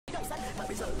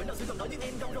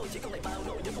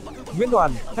Nguyễn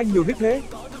Đoàn, thanh nhiều nick thế.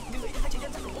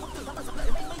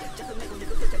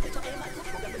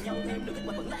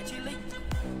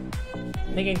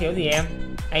 Nick anh thiếu gì em?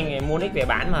 Anh ấy mua nick về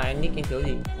bán mà anh nick anh thiếu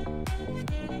gì?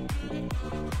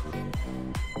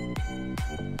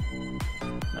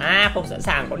 À, không sẵn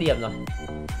sàng có điểm rồi.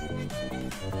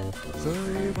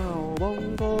 Rơi vào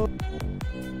bóng tối.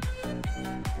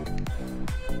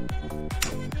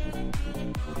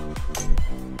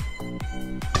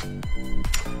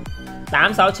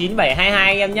 Tám sáu chín bảy hai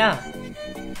hai em nhá.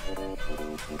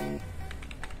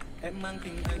 Em mang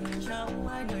tình anh trao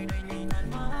ai nơi đây như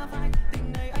tàn hoa phai,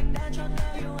 tình này anh đã cho ta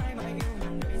yêu ai mà yêu một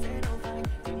người dễ đâu phai,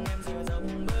 tình em dừa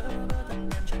dòng bơ vơ thân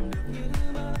em chẳng được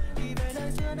như mơ, đi về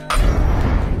nơi xưa nơi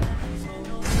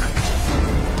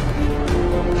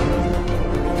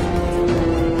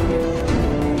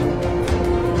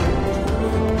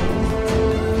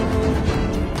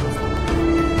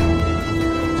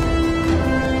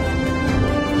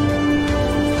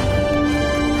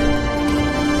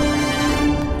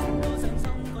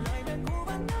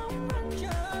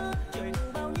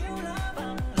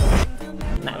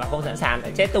lại mà không sẵn sàng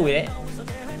lại chết tủi đấy.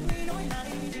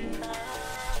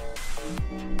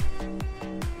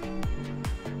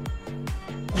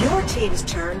 Your team's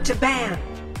turn to ban.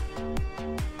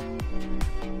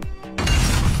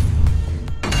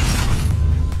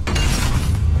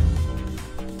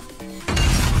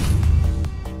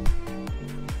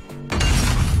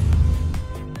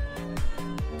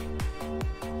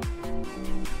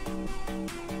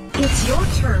 It's your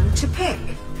turn to pick.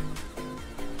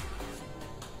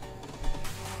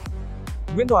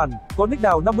 Nguyễn Đoàn, có nick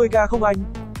nào 50k không anh?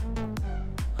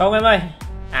 Không em ơi.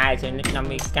 Ai chơi nick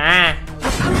 50k?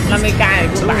 50k thì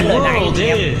cũng bán lời này thì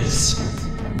em.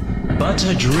 but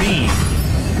a dream.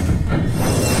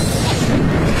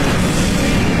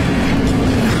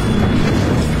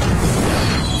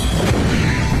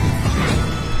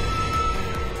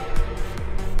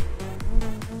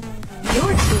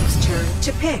 Your team's turn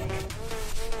to pick.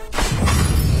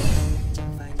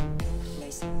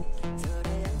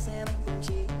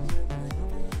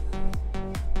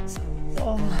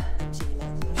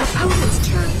 Opponent's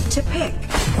turn to pick.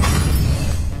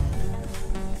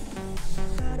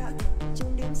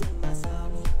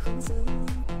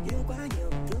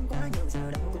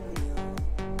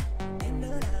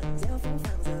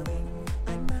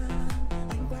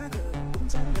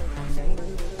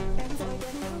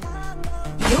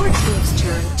 Your team's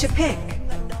turn to pick.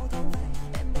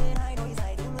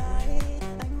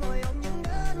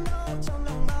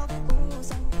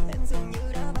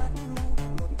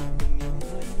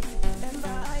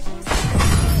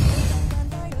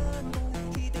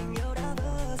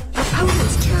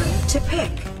 Opponent's turn to pick.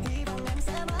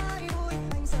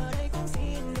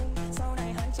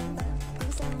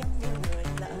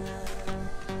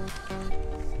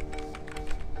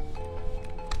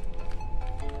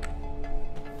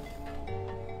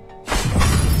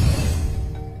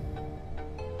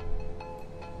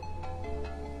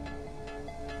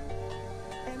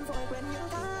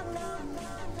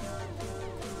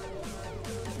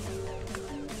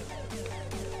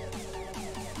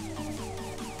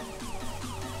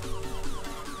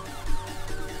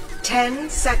 Ten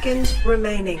seconds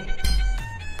remaining.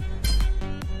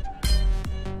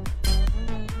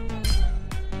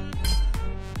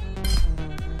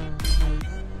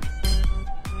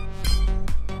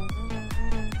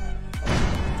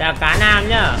 Chào cá nam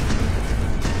nhá.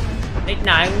 Nick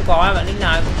nào cũng có, bạn nick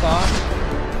nào cũng có.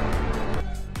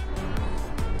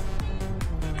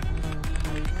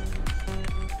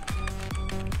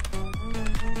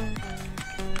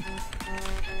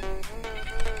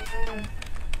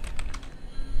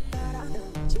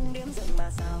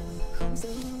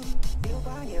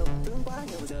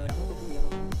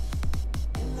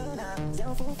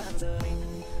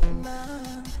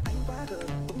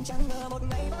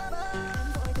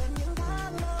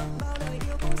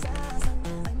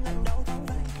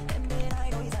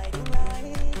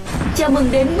 Chào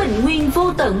mừng đến bình nguyên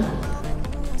vô tận.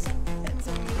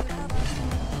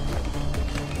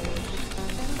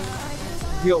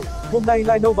 Hiểu, hôm nay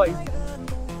live đâu vậy?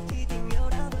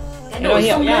 Rồi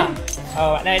hiểu nhá.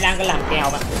 Bạn đây đang có làm kèo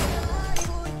bạn.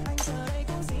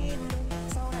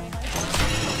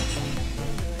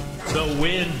 The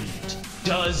wind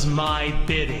does my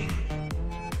bidding.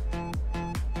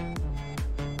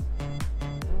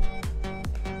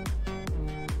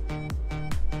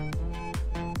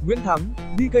 Nguyễn Thắng,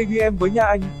 đi KVM với nha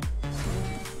anh.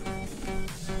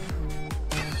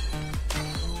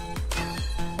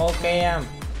 Ok em.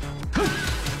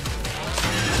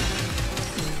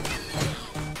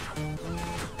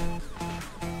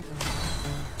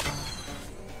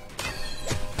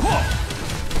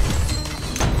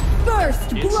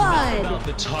 blood. about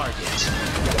the target.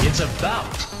 It's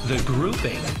about the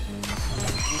grouping.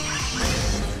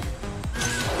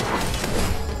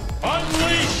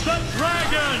 Unleash the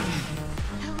dragon!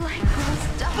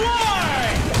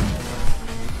 Fly!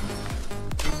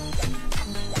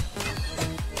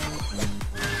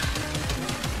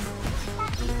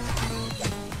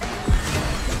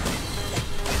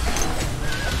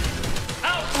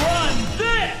 Outrun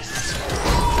this!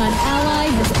 An ally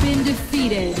has been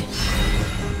defeated.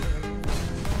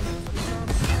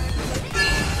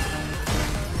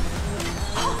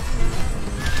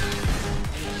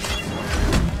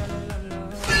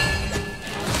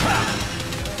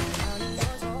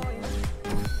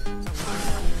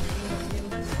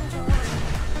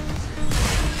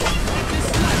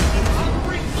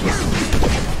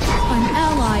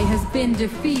 Been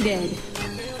defeated.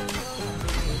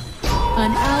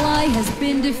 An ally has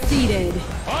been defeated.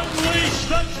 Unleash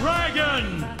the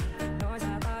dragon!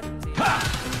 Ha!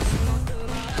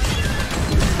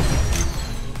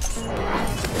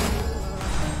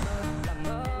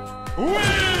 Win!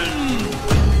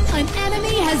 An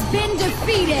enemy has been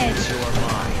defeated. You're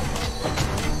mine.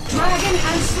 Dragon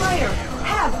and Slayer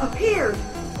have appeared.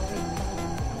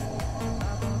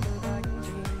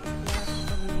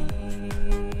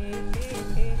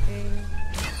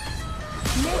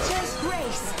 Nature's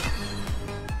grace.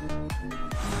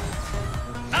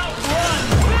 Outrun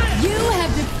this! You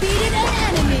have defeated an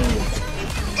enemy.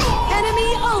 Enemy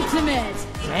ultimate.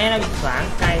 Mẹ nó bị choáng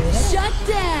cay hết. Shut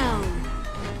down.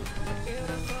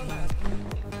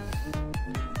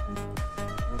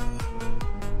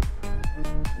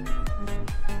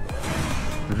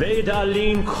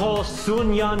 Vedalin ko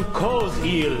sunyan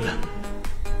kozil.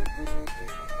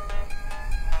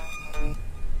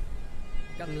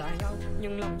 Gần lại nhau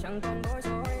nhưng lòng chẳng còn bối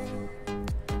rối.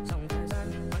 Dòng thời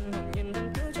gian vẫn hồn nhiên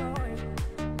vẫn cứ trôi.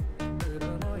 Từ bờ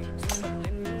môi rung bật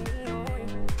lên những nỗi.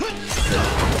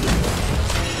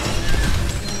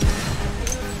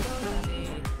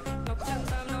 Ngọc chẳng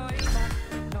sao nói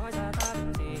ra ta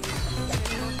đừng gì.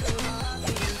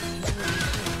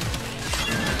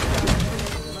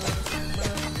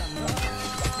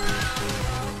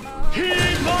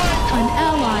 An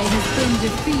ally has been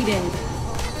defeated.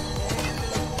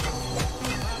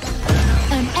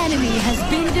 An enemy has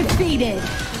been defeated.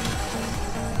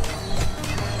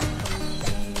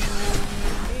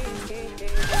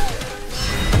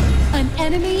 An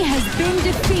enemy has been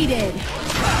defeated.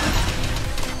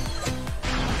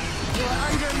 You're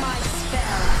under my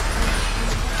spell.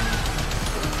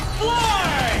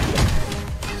 Fly!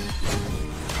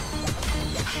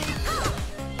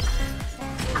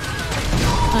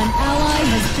 An ally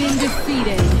has been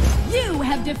defeated. You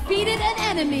have defeated an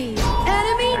enemy.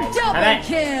 Enemy double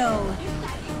kill.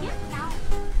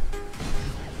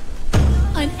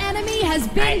 An enemy has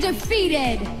been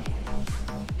defeated.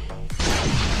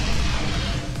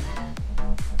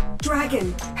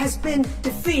 Dragon has been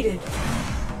defeated.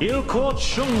 Ilko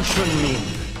chung chun min.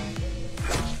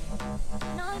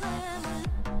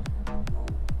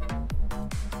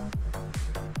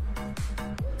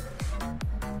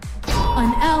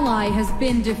 An ally has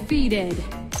been defeated.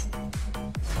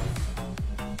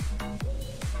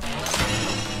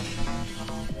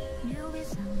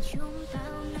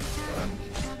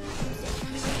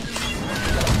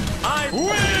 I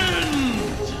win!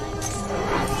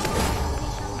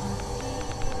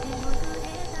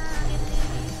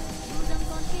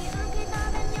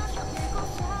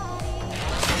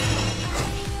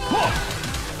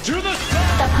 To the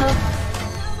side! Tập hợp.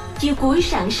 Chiêu cuối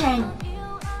sẵn sàng.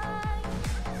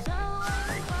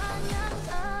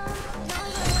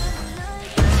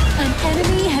 An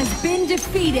enemy has been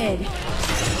defeated.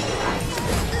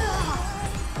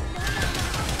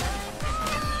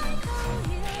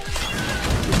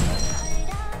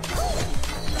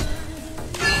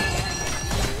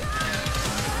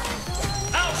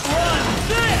 Outrun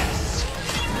this!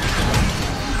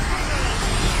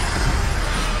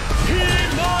 Heed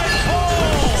my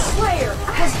call! Slayer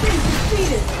has been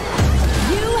defeated.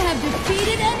 You have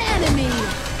defeated an enemy.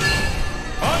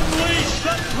 Unleash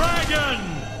the dragon!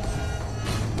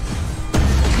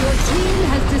 Your team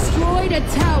has destroyed a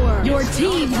tower. Your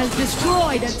team has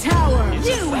destroyed a tower.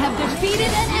 You have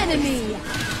defeated an enemy.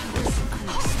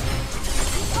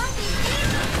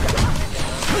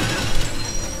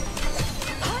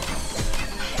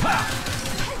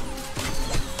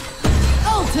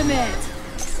 Ultimate.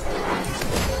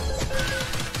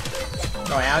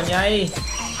 Rồi ao nhây.